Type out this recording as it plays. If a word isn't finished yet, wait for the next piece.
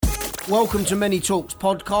Welcome to Many Talks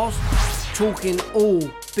podcast, talking all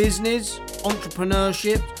business,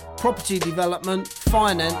 entrepreneurship, property development,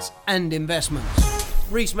 finance and investments.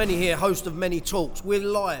 Reece Many here, host of Many Talks. We're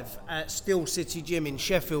live at Steel City Gym in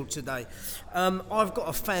Sheffield today. I've got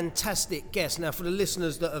a fantastic guest. Now, for the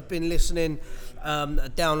listeners that have been listening,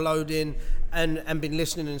 downloading and been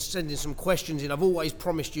listening and sending some questions in, I've always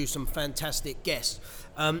promised you some fantastic guests.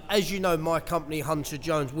 As you know, my company, Hunter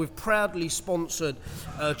Jones, we've proudly sponsored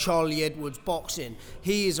Charlie Edwards Boxing.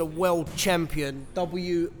 He is a world champion,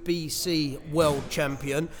 WBC world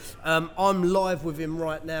champion. I'm live with him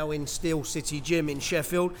right now in Steel City Gym in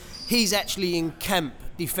Sheffield. He's actually in camp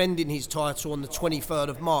defending his title on the 23rd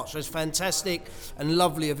of March. So it's fantastic and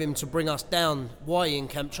lovely of him to bring us down. Why in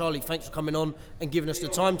camp? Charlie, thanks for coming on and giving us the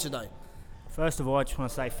time today. First of all, I just want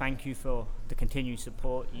to say thank you for the continued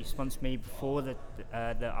support. You sponsored me before that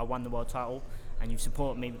I won the world title, and you've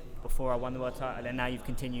supported me before I won the world title, and now you've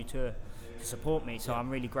continued to support me. So I'm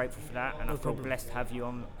really grateful for that, and I feel blessed to have you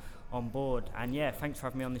on board. And yeah, thanks for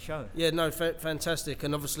having me on the show. Yeah, no, fantastic.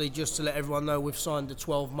 And obviously, just to let everyone know, we've signed a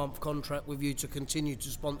 12-month contract with you to continue to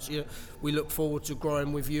sponsor you. We look forward to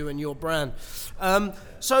growing with you and your brand.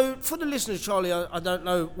 So for the listeners, Charlie, I don't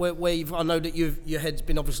know where I know that your head's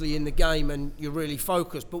been obviously in the game and you're really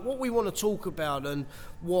focused, but what we want to talk about and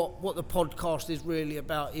what the podcast is really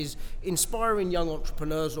about is inspiring young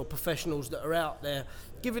entrepreneurs or professionals that are out there,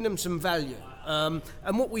 giving them some value. And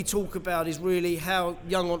what we talk about is really how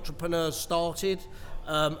young entrepreneurs started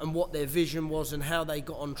and what their vision was and how they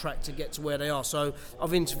got on track to get to where they are. So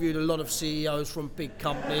I've interviewed a lot of CEOs from big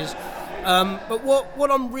companies. But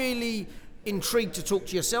what I'm really intrigued to talk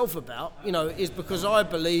to yourself about, is because I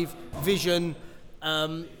believe vision,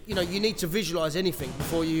 you need to visualize anything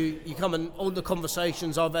before you come, and all the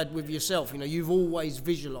conversations I've had with yourself, you've always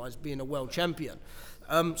visualized being a world champion.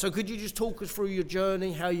 So could you just talk us through your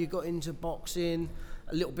journey, how you got into boxing,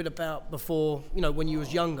 a little bit about before, when you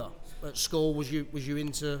was younger at school? Was you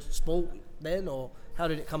into sport then, or how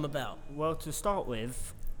did it come about? Well, to start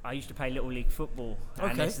with, I used to play Little League football,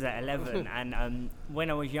 and this is at 11. And when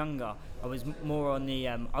I was younger, I was more on the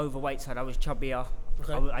overweight side. I was chubbier.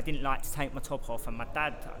 Okay. I didn't like to take my top off, and my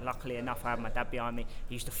dad, luckily enough, I had my dad behind me.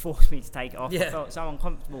 He used to force me to take it off. Yeah. I felt so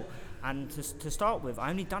uncomfortable. And to start with, I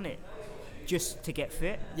only done it just to get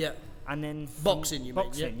fit. Yeah. And then boxing,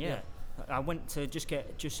 yeah. I went to just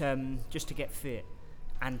to get fit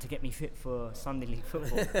and to get me fit for Sunday League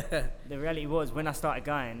football. The reality was, when I started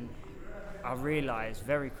going, I realised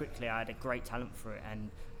very quickly I had a great talent for it, and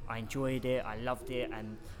I enjoyed it, I loved it,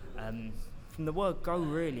 and from the word go,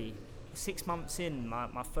 really, 6 months in,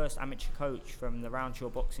 my first amateur coach from the Roundshaw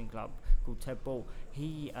Boxing Club, called Ted Ball,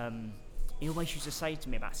 he always used to say to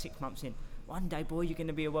me about 6 months in, one day, boy, you're going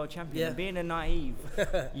to be a world champion. Yeah. And being a naive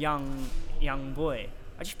young boy,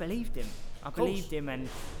 I just believed him. I believed him, and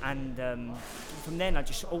from then I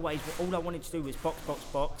just all I wanted to do was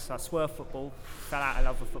box. I swerved football, fell out of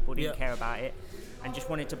love with football, didn't care about it, and just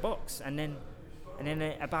wanted to box. And then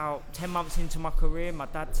about 10 months into my career, my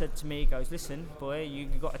dad said to me, he goes, listen, boy, you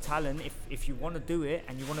got a talent. If you want to do it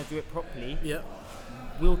and you want to do it properly,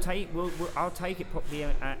 I'll take it properly,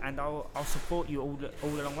 and I'll support you all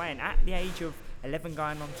along the way. And at the age of 11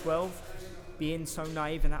 going on 12, being so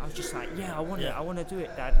naive, and I was just like, I want to do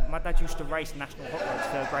it, Dad. My dad used to race national hot rods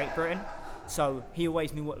for Great Britain, so he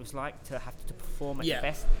always knew what it was like to have to perform at the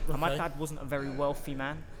best. And my dad wasn't a very wealthy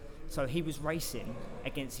man, so he was racing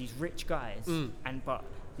against these rich guys, but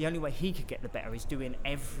the only way he could get the better is doing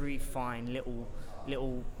every fine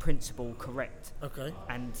little principle correct. Okay.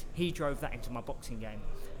 And he drove that into my boxing game.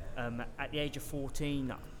 At the age of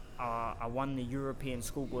 14, I won the European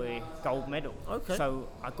schoolboy gold medal. Okay. So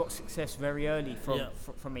I got success very early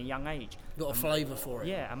from a young age. Got a flavour for it.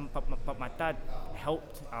 Yeah, but my dad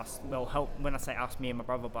helped us. Well, when I say us, me and my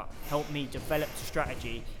brother, but helped me develop the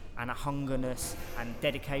strategy and a hungerness and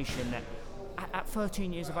dedication that at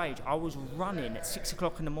 13 years of age, I was running at 6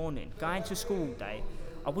 o'clock in the morning, going to school all day.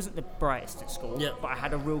 I wasn't the brightest at school, but I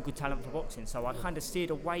had a real good talent for boxing, so I kind of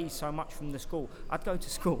steered away so much from the school. I'd go to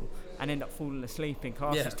school and end up falling asleep in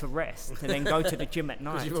classes to rest, to then go to the gym at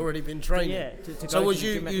night. Because you've already been training. So was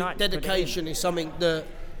you dedication is something that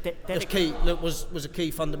was key, that was a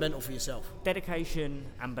key fundamental for yourself? Dedication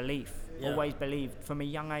and belief. Always believed. From a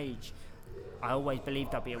young age, I always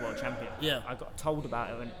believed I'd be a world champion. Yeah. I got told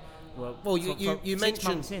about it when... Well, you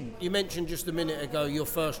mentioned just a minute ago your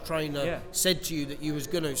first trainer said to you that you was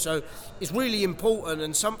going to. So it's really important,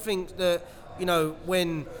 and something that,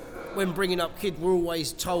 when bringing up kids, we're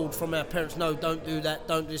always told from our parents, no, don't do that,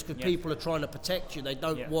 don't do this, because people are trying to protect you. They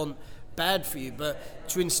don't want bad for you, but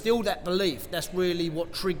to instill that belief, that's really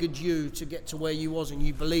what triggered you to get to where you was, and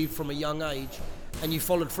you believed from a young age, and you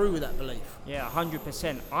followed through with that belief. Yeah,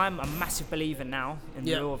 100%. I'm a massive believer now in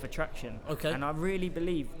the law of attraction. Okay. And I really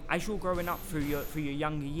believe, as you're growing up through your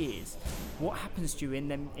younger years, what happens to you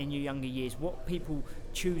in your younger years, what people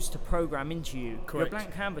choose to program into you. Correct. You're a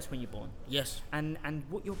blank canvas when you're born. Yes. And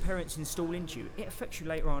what your parents install into you, it affects you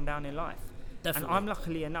later on down in life. Definitely. And I'm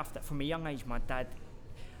luckily enough that from a young age, my dad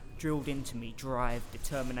drilled into me drive,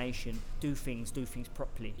 determination, do things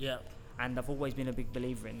properly. Yeah. And I've always been a big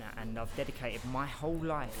believer in that, and I've dedicated my whole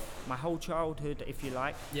life, my whole childhood, if you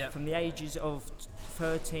like, from the ages of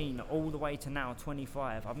 13 all the way to now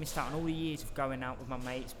 25. I've missed out on all the years of going out with my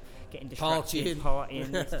mates, getting distracted,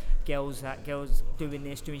 partying, girls doing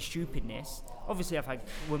this, doing stupidness. Obviously I've had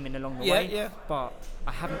women along the way, but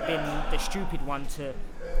I haven't been the stupid one to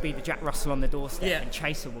be the Jack Russell on the doorstep and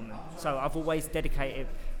chase a woman. So I've always dedicated.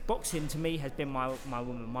 Boxing to me has been my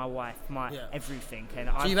woman, my wife, my everything. And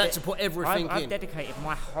so you've had to put everything in. I've dedicated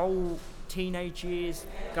my whole teenage years,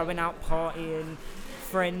 going out partying,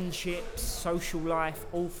 friendships, social life,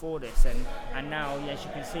 all for this. And now, as you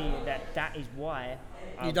can see, that is why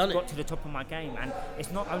I've got to the top of my game. And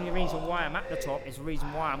it's not only the reason why I'm at the top, it's the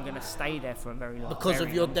reason why I'm going to stay there for a very long time. Because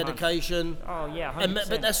of your dedication. Oh, yeah, 100%.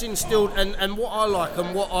 But that's instilled, and what I like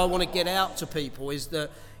and what I want to get out to people is that,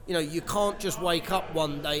 you know, you can't just wake up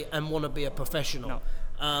one day and want to be a professional.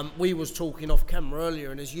 No. We was talking off camera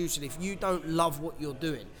earlier, and as you said, if you don't love what you're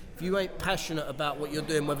doing, if you ain't passionate about what you're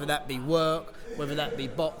doing, whether that be work, whether that be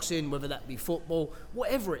boxing, whether that be football,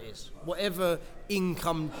 whatever it is, whatever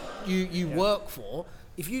income you work for,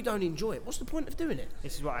 if you don't enjoy it, what's the point of doing it?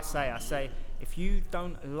 This is what I say. I say, if you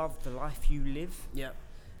don't love the life you live,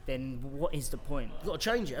 then what is the point? You've got to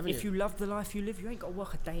change it, haven't you? If you love the life you live, you ain't got to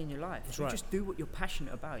work a day in your life. That's you right. just do what you're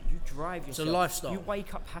passionate about. You drive yourself. It's a lifestyle. You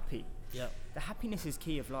wake up happy. Yeah. The happiness is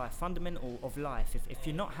key of life, fundamental of life. If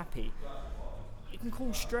you're not happy, it can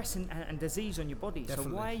cause stress and disease on your body.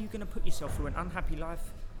 Definitely. So why are you going to put yourself through an unhappy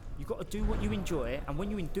life? You've got to do what you enjoy, and when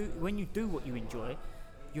you do what you enjoy,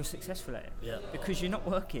 you're successful at it. Yeah. Because you're not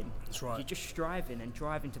working. That's right. You're just striving and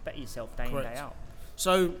driving to better yourself day Correct. in, day out.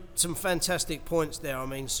 So some fantastic points there. I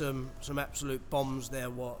mean, some absolute bombs there.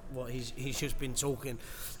 What he's just been talking,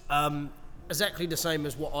 exactly the same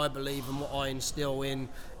as what I believe and what I instill in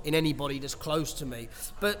anybody that's close to me.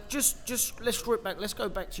 But just let's strip back. Let's go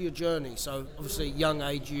back to your journey. So obviously, young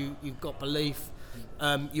age, you've got belief.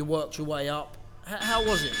 You worked your way up. How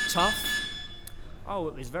was it? Tough? Oh,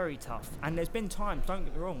 it was very tough. And there's been times, don't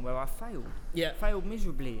get me wrong, where I failed. Yeah. Failed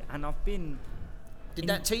miserably, and I've been. Did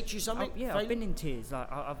that teach you something? Yeah, I've been in tears. Like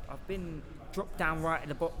I've been dropped down right at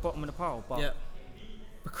the bottom of the pile. But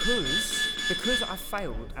because I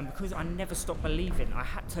failed and because I never stopped believing, I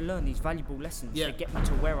had to learn these valuable lessons to get me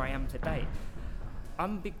to where I am today.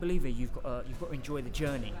 I'm a big believer you've got to enjoy the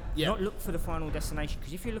journey. Not look for the final destination.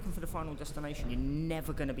 Because if you're looking for the final destination, you're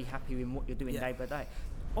never going to be happy with what you're doing day by day.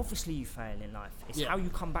 Obviously, you fail in life. It's how you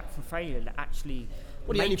come back from failure that actually.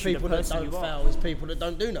 Well, the only people that don't fail is people that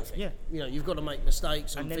don't do nothing. Yeah. You know, you've got to make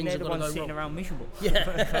mistakes and things are going to go wrong. And then they're the ones sitting around miserable.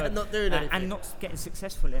 Yeah, not doing anything. And not getting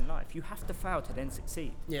successful in life. You have to fail to then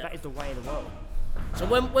succeed. Yeah. That is the way of the world. So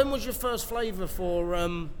when was your first flavour for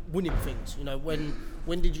winning things? You know,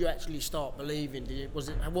 when did you actually start believing?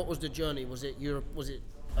 What was the journey? Was it Europe? Was it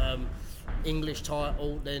English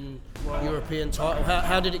title, then European title?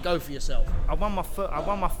 How did it go for yourself? I won my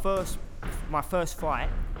first fight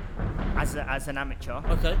as an amateur.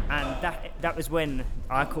 Okay. And that was when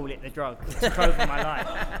I call it the drug. It took over my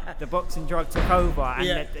life. The boxing drug took over,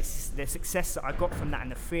 and the success that I got from that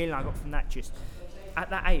and the feeling I got from that, just at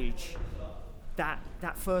that age.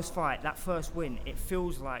 That first fight, that first win, it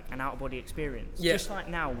feels like an out-of-body experience. Yeah. Just like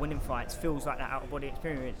now, winning fights feels like that out-of-body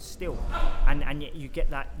experience still, and yet you get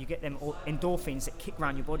them endorphins that kick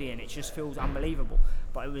around your body, and it just feels unbelievable.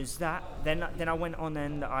 But it was that. Then I went on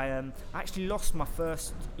and I actually lost my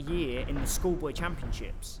first year in the schoolboy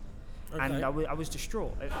championships. Okay. And I was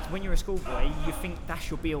distraught. When you're a schoolboy, you think that's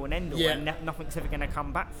your be-all and end-all, and nothing's ever going to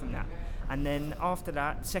come back from that. And then after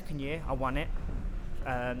that, second year, I won it.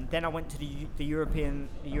 Then I went to the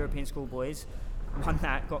European schoolboys, won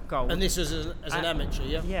that, got gold. And this was as an amateur,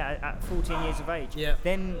 yeah? Yeah, at 14 years of age. Yeah.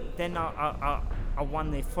 Then I won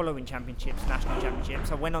the following championships, national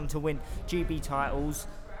championships. I went on to win GB titles.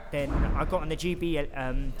 Then I got on the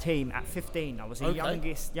GB team at 15. I was the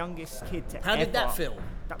youngest kid to ever. How did that feel?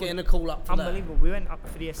 Getting a call up for unbelievable. that? We went up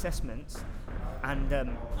for the assessments, and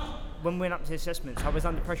when we went up to the assessments, I was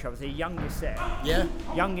under pressure. I was the youngest there. Yeah.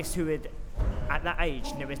 Youngest who had. At that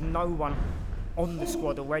age, there was no one on the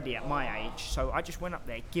squad already at my age, so I just went up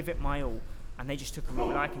there, give it my all, and they just took a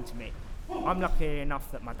real liking to me. I'm lucky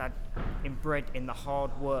enough that my dad inbred in the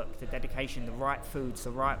hard work, the dedication, the right foods,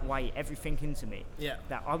 the right weight, everything into me. Yeah.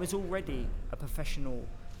 That I was already a professional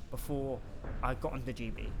before I got on the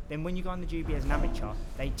GB. Then when you go on the GB as an amateur,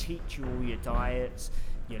 they teach you all your diets,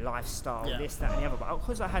 your lifestyle, this, that, and the other. But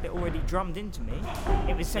because I had it already drummed into me,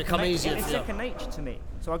 it was second nature to me.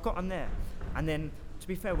 So I got on there, and then, to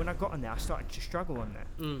be fair, when I got on there, I started to struggle on there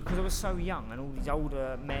because I was so young, and all these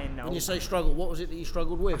older men. When you say struggle, what was it that you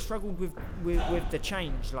struggled with? I struggled with the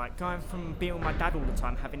change, like going from being with my dad all the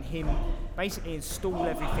time, having him basically install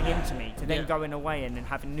everything into me, to then going away and then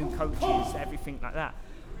having new coaches, everything like that.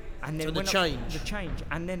 And then so the change,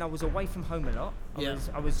 and then I was away from home a lot.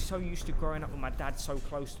 I was so used to growing up with my dad so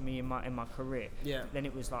close to me in my career. Yeah. Then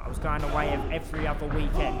it was like I was going away every other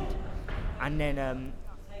weekend, and then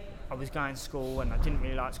I was going to school, and I didn't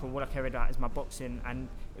really like school. All I cared about is my boxing, and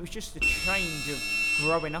it was just a change of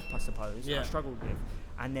growing up, I suppose. I struggled with,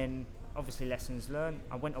 and then obviously lessons learned.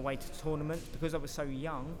 I went away to tournaments because I was so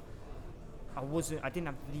young. I didn't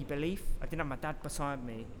have the belief. I didn't have my dad beside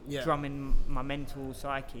me, drumming my mental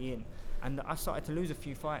psyche in, and I started to lose a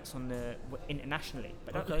few fights internationally.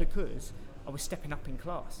 But that was because I was stepping up in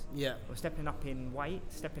class. Yeah. I was stepping up in weight,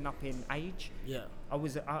 stepping up in age. Yeah. I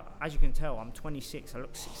was, as you can tell, I'm 26. I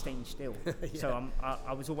look 16 still. So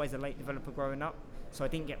I was always a late developer growing up. So I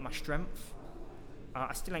didn't get my strength.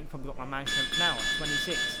 I still ain't probably got my man strength now at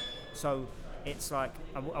 26. So it's like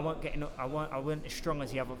I weren't as strong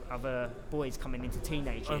as the other boys coming into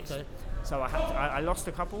teenage years. Okay. So I lost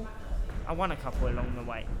a couple. I won a couple along the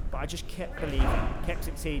way, but I just kept believing, kept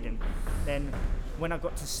succeeding. Then when I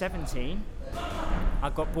got to 17,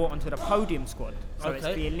 I got brought onto the podium squad. So it's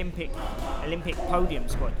the Olympic podium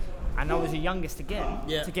squad. And I was the youngest again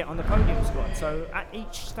to get on the podium squad. So at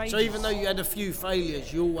each stage. So even though you had a few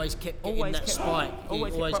failures, you always kept getting that spike. You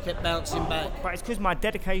always kept bouncing back. But it's because my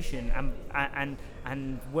dedication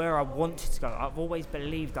and where I wanted to go. I've always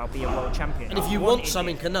believed I'll be a world champion. And if you want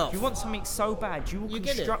something enough, if you want something so bad, you will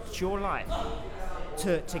construct your life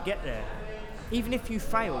to get there. Even if you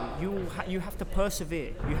fail, you have to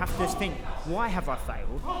persevere. You have to think, why have I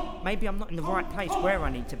failed? Maybe I'm not in the right place where I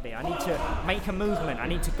need to be. I need to make a movement. I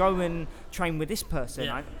need to go and train with this person.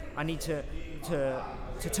 Yeah. I need to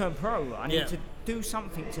turn pro. I need to do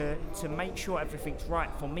something to make sure everything's right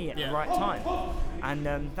for me at the right time.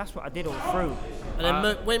 And that's what I did all through. And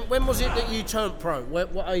then when was it that you turned pro?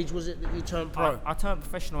 What age was it that you turned pro? I turned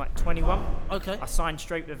professional at 21. Okay. I signed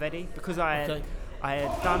straight with Eddie because I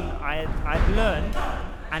had learned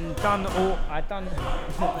and done all. I'd done.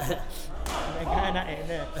 They're going at it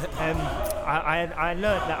there. I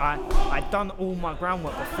learned that I'd done all my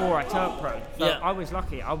groundwork before I turned pro. So I was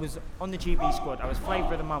lucky. I was on the GB squad. I was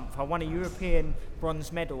flavour of the month. I won a European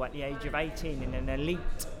bronze medal at the age of 18 in an elite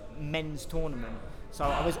men's tournament. So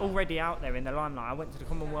I was already out there in the limelight. I went to the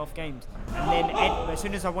Commonwealth Games, and then as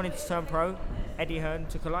soon as I wanted to turn pro, Eddie Hearn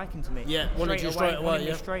took a liking to me. Yeah, wanted you straight away.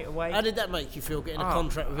 Straight away. How did that make you feel getting a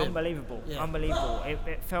contract with him? Unbelievable, unbelievable.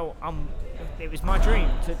 It felt it was my dream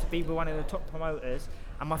to be with one of the top promoters,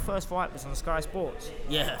 and my first fight was on Sky Sports.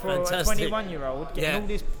 Yeah, for fantastic. a 21-year-old getting all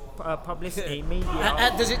this publicity,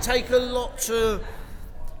 media. Does it take a lot to?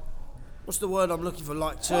 What's the word I'm looking for?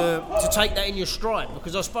 Like to take that in your stride,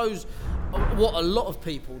 because I suppose what a lot of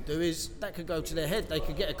people do is that could go to their head. They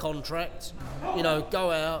could get a contract,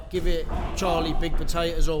 go out, give it Charlie big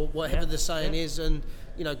potatoes or whatever the saying is, and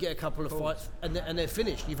get a couple of fights, and they're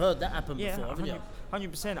finished. You've heard that happen before, haven't you?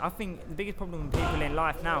 100%. I think the biggest problem with people in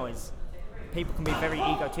life now is people can be very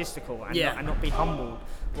egotistical and not be humbled.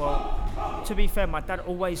 Well, to be fair, my dad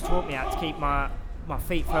always taught me how to keep my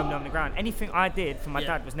feet firmly on the ground. Anything I did for my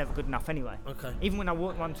dad was never good enough anyway. Okay. Even when I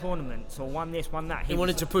won tournaments or won this, won that. He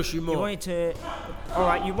wanted to push you more. He wanted to, all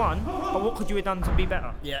right, you won, but what could you have done to be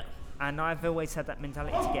better? Yeah. And I've always had that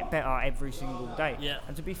mentality to get better every single day. Yeah.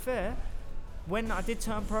 And to be fair, when I did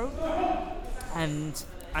turn pro, and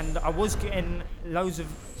I was getting loads of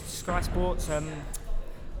Sky Sports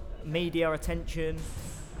media attention,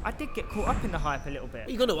 I did get caught up in the hype a little bit.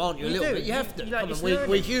 You're going to, aren't you? A little bit. You have to.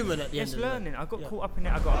 We're human at the end of the day. It's learning. I got caught up in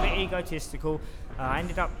it. I got a bit egotistical. I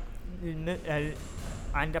ended up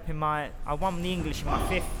I won the English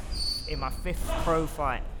in my fifth pro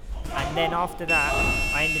fight, and then after that,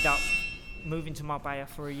 I ended up moving to Marbella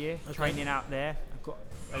for a year, training out there.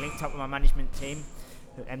 I linked up with my management team,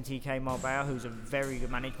 MTK Marbella, who's a very good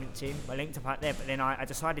management team. I linked up out there, but then I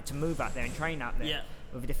decided to move out there and train out there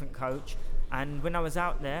with a different coach. And when I was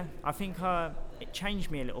out there, I think it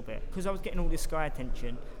changed me a little bit because I was getting all this Sky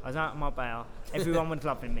attention. I was out in Marbella. Everyone was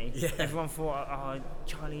loving me. Everyone thought, oh,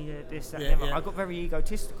 Charlie, this, that, and the other. I got very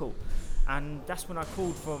egotistical. and that's when I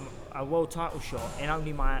called for a world title shot in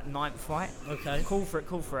only my 9th fight. Okay. Called for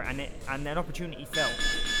it, and an opportunity fell.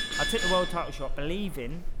 I took the world title shot,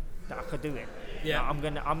 believing that I could do it. Yeah.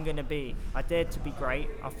 Like, I'm gonna be. I dared to be great.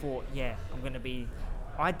 I thought, yeah, I'm gonna be.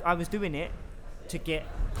 I was doing it to get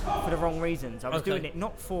for the wrong reasons. I was doing it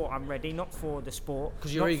not for I'm ready, not for the sport,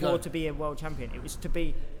 not for to be a world champion. It was to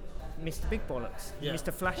be Mr. Big Bollocks,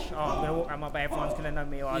 Mr. Flash. Oh, I'm going to walk around my bay, everyone's going to know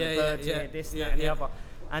me, or the birds here, this, that, and the other.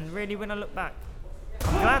 And really, when I look back,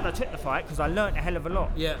 I'm glad I took the fight because I learnt a hell of a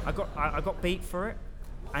lot. Yeah. I got beat for it,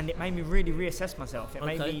 and it made me really reassess myself. It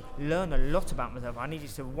made me learn a lot about myself. I needed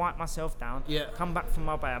to wipe myself down, come back from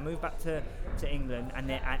my bay. I moved back to England, and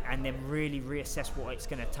then really reassess what it's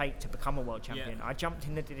going to take to become a world champion. I jumped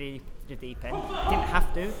in the deep end. Didn't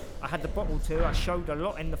have to. I had the bottle to. I showed a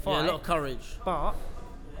lot in the fight. Yeah, a lot of courage. But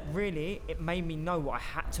really, it made me know what I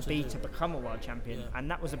had to be to become a world champion, and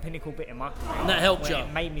that was a pinnacle bit in my career. And that helped you.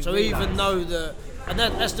 It made me so realise. even though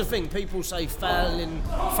that's the thing. People say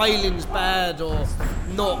failing's bad or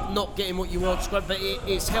not getting what you want, but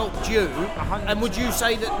it's helped you. 100%. And would you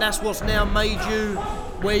say that that's what's now made you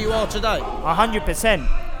where you are today? 100%.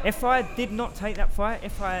 If I did not take that fight,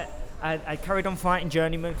 if I carried on fighting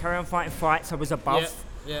journeyman, carried on fighting fights I was above,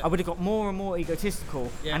 I would have got more and more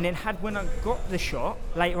egotistical. And then when I got the shot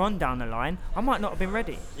later on down the line, I might not have been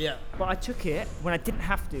ready. Yeah. But I took it when I didn't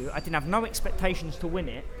have to. I didn't have no expectations to win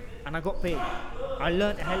it, and I got beat. I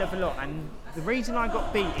learnt a hell of a lot, and the reason I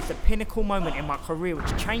got beat is the pinnacle moment in my career,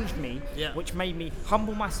 which changed me, which made me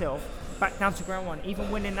humble myself back down to ground one.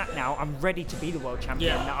 Even winning that now, I'm ready to be the world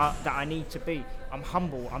champion that I need to be. I'm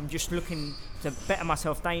humble. I'm just looking to better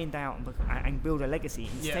myself day in, day out and build a legacy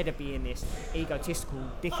instead of being this egotistical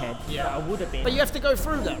dickhead that I would have been. But you have to go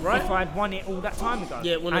through that, right? If I'd won it all that time ago.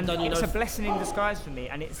 Yeah, and it's a blessing in disguise for me,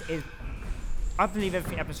 and I believe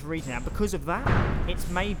everything happens for a reason, and because of that, it's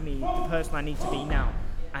made me the person I need to be now.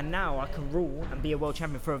 And now I can rule and be a world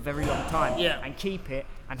champion for a very long time and keep it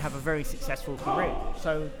and have a very successful career.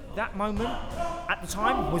 So that moment at the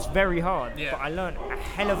time was very hard, but I learned a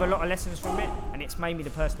hell of a lot of lessons from it, and it's made me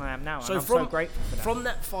the person I am now. So and I'm so grateful for that. From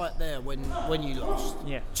that fight there, when you lost,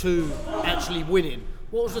 to actually winning,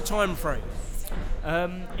 what was the time frame?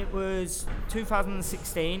 It was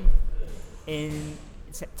 2016 in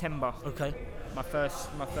September. Okay. My first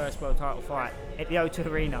world title fight at the O2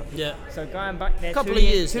 Arena. Yeah. So going back there, Couple of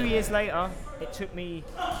years. 2 years later, it took me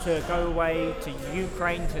to go away to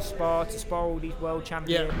Ukraine to spar all these world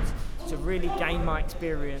champions, to really gain my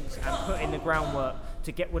experience and put in the groundwork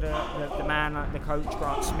to get with the man, like the coach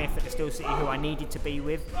Grant Smith at the Steel City, who I needed to be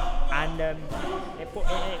with, and it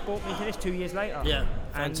brought me to this 2 years later. Yeah,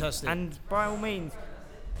 fantastic. And by all means,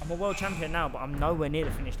 I'm a world champion now, but I'm nowhere near the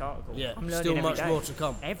finished article. Yeah, I'm learning still every much day. more to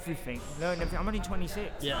come. Everything. Learning everything. I'm only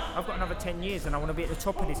 26. Yeah. I've got another 10 years and I want to be at the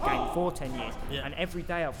top of this game for 10 years. Yeah. And every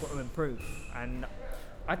day I've got to improve. And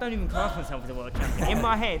I don't even class myself as a world champion. In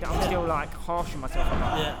my head, I'm still like harsh on myself. I'm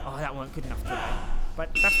like, oh, that weren't good enough today. But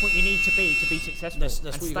that's what you need to be successful. That's and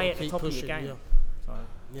what stay you at the keep top pushing, of your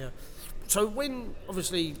game. So when,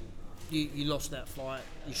 obviously, you lost that fight,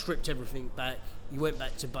 you stripped everything back, you went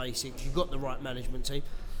back to basics, you got the right management team.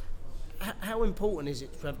 How important is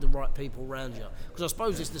it to have the right people around you? Because I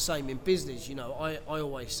suppose it's the same in business. You know, I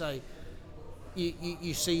always say,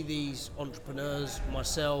 you see these entrepreneurs,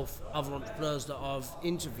 myself, other entrepreneurs that I've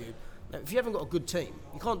interviewed. Now, if you haven't got a good team,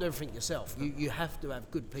 you can't do everything yourself. You have to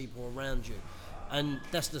have good people around you. And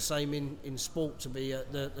that's the same in sport, to be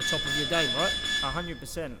at the top of your game, right?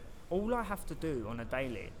 100%. All I have to do on a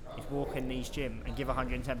daily is walk in these gym and give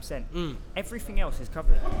 110%. Everything else is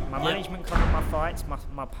covered. My management covered my fights,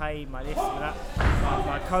 my pay, my this and that,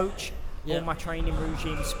 my coach, all my training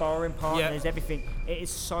regime, sparring partners, everything. It is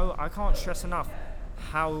so, I can't stress enough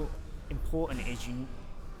how important it is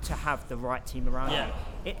to have the right team around you.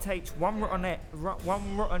 It takes one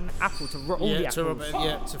rotten apple to rot all the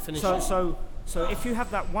apples. To finish. So if you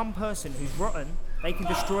have that one person who's rotten, they can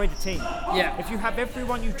destroy the team. Yeah. If you have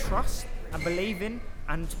everyone you trust and believe in,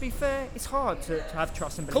 and to be fair, it's hard to have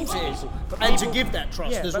trust and believe in people. Of course it is. And to give that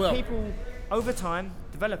trust as well. But people, over time,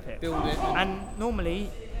 develop it. Build it. And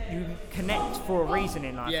normally, you connect for a reason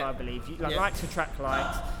in life, I believe. Likes attract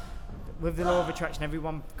likes. With the law of attraction,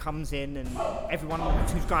 everyone comes in and everyone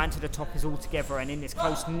who's going to the top is all together and in this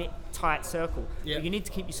close-knit, tight circle. Yeah. But you need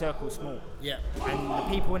to keep your circle small. Yeah. And the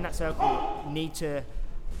people in that circle need to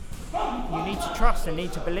trust and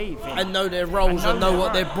need to believe in. And know their roles and know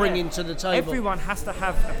what they're bringing to the table. Everyone has to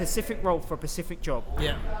have a specific role for a specific job.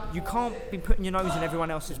 Yeah. You can't be putting your nose in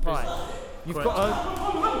everyone else's pie. You've got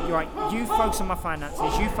to, you're right, you focus on my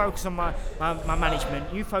finances, you focus on my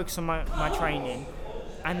management, you focus on my training.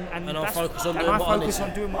 And I'll focus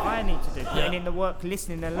on doing what I need to do. Putting in the work,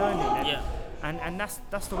 listening and learning. And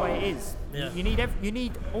that's the way it is. Yeah. You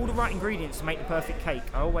need all the right ingredients to make the perfect cake.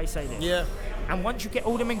 I always say this. Yeah. And once you get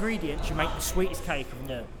all them ingredients, you make the sweetest cake of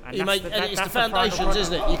them all. And it's the foundations,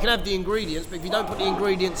 isn't it? You can have the ingredients, but if you don't put the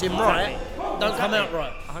ingredients in right, don't come out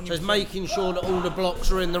right. 100%. So it's making sure that all the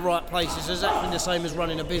blocks are in the right places. It's exactly the same as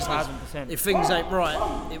running a business. 100%. If things ain't right,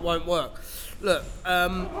 it won't work. Look,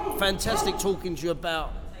 fantastic talking to you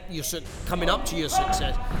about coming up to your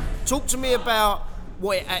success. Talk to me about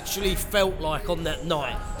what it actually felt like on that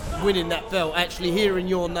night, winning that belt, actually hearing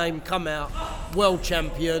your name come out, world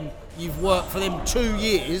champion. You've worked for them 2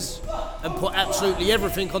 years and put absolutely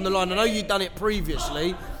everything on the line. I know you'd done it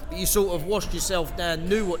previously, but you sort of washed yourself down,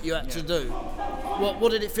 knew what you had to do.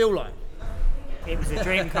 What did it feel like? It was a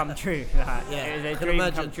dream come true. It was a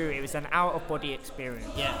dream come true. It was an out-of-body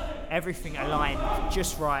experience. Yeah. Everything aligned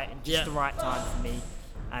just right and just the right time for me.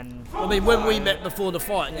 And I mean, when we met before the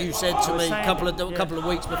fight, you said to me a couple of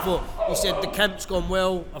weeks before, you said the camp's gone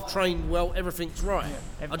well, I've trained well, everything's right.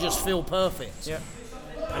 I just feel perfect. Yeah.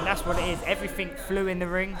 And that's what it is. Everything flew in the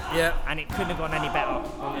ring. Yeah. And it couldn't have gone any better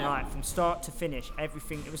on the night, from start to finish.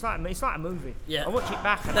 Everything. It's like a movie. Yeah. I watch it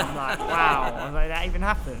back and I'm like, wow, I was like, that even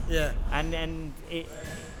happened. Yeah. And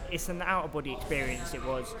it's an out of body experience. It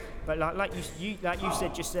was. But like you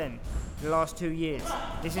said just then, the last 2 years.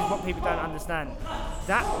 This is what people don't understand.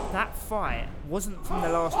 That fight wasn't from the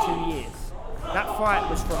last 2 years. That fight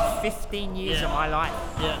was from 15 years of my life.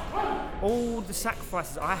 Yeah. All the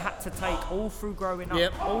sacrifices I had to take all through growing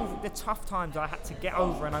up, all the tough times I had to get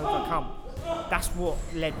over and overcome. That's what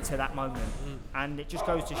led to that moment. And it just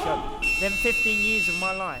goes to show. Them 15 years of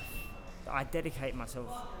my life that I dedicate myself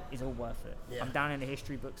is all worth it. Yeah. I'm down in the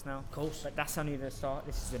history books now. Of course. But that's only the start.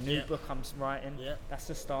 This is a new book I'm writing. Yeah. That's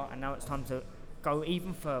the start, and now it's time to go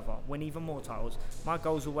even further, win even more titles. My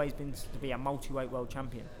goal's always been to be a multi-weight world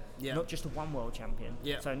champion. Yeah. Not just a one world champion.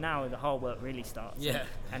 Yeah. So now the hard work really starts. Yeah.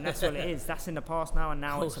 And that's what it is. That's in the past now, and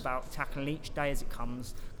now it's about tackling each day as it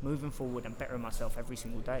comes, moving forward and bettering myself every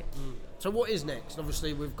single day. So what is next?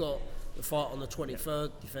 Obviously we've got the fight on the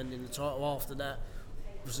 23rd, defending the title. After that,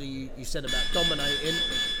 obviously you said about dominating.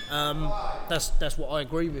 That's what I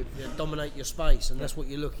agree with. Dominate your space, and that's what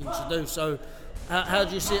you're looking to do. So how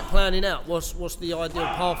do you see it planning out? What's the ideal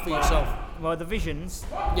path for yourself? Well, the visions.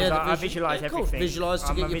 I visualise everything. Visualise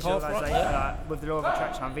to get your path right. With the law of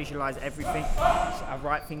attraction, I visualise everything. I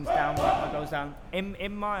write things down, write my goals down.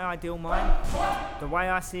 In my ideal mind, the way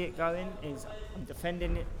I see it going is I'm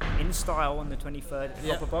defending it in style on the 23rd at the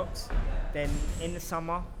Copper Box. Then in the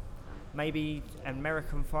summer, maybe an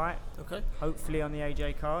American fight. Okay. Hopefully on the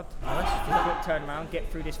AJ card. Nice. Do a quick turnaround,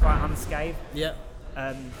 get through this fight unscathed. Yeah.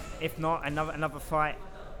 If not, another fight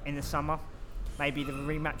in the summer. Maybe the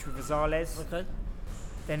rematch with Rosales. Okay.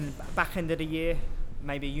 Then back end of the year,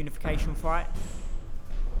 maybe a unification fight.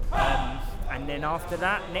 And then after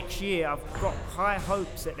that, next year, I've got high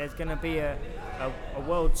hopes that there's going to be a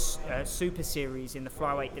World Super Series in the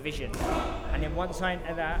flyweight division. And then once I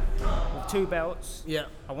enter that, with 2 belts,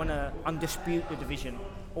 I want to undispute the division.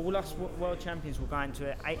 All us world champions will go into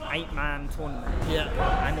an 8-man tournament. Yeah.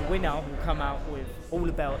 And the winner will come out with all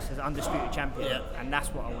the belts as undisputed champion. Yeah. And that's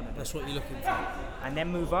what I want to do. That's what you're looking for. And then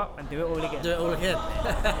move up and do it all again. Do it all again.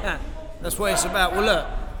 That's what it's about. Well,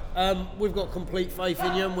 look, we've got complete faith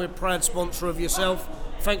in you, and we're a proud sponsor of yourself.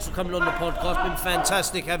 Thanks for coming on the podcast. It's been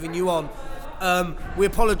fantastic having you on. We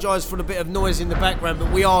apologise for the bit of noise in the background, but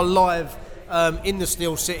we are live in the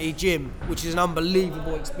Steel City gym, which is an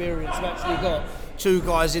unbelievable experience. We've actually got 2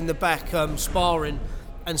 guys in the back sparring,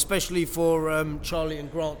 and especially for Charlie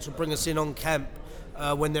and Grant to bring us in on camp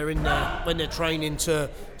when they're in there, when they're training to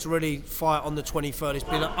really fight on the 23rd. It's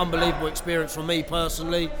been an unbelievable experience for me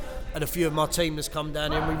personally, and a few of my team that's come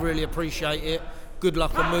down here, and we really appreciate it. Good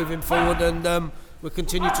luck on moving forward, and we'll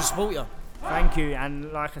continue to support you. Thank you,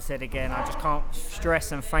 and like I said again, I just can't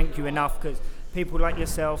stress and thank you enough, because people like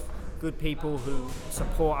yourself, good people who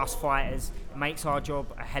support us fighters, it makes our job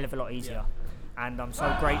a hell of a lot easier. Yeah. And I'm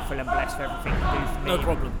so grateful and blessed for everything you do for me. No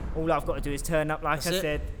problem. All I've got to do is turn up, like I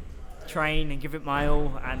said, train and give it my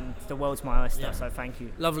all, and the world's my oyster, so thank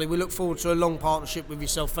you. Lovely. We look forward to a long partnership with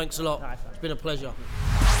yourself. Thanks a lot. It's been a pleasure.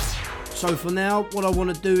 So for now, what I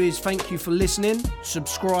want to do is thank you for listening,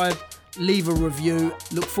 subscribe, leave a review.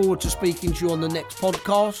 Look forward to speaking to you on the next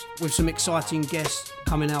podcast with some exciting guests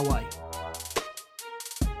coming our way.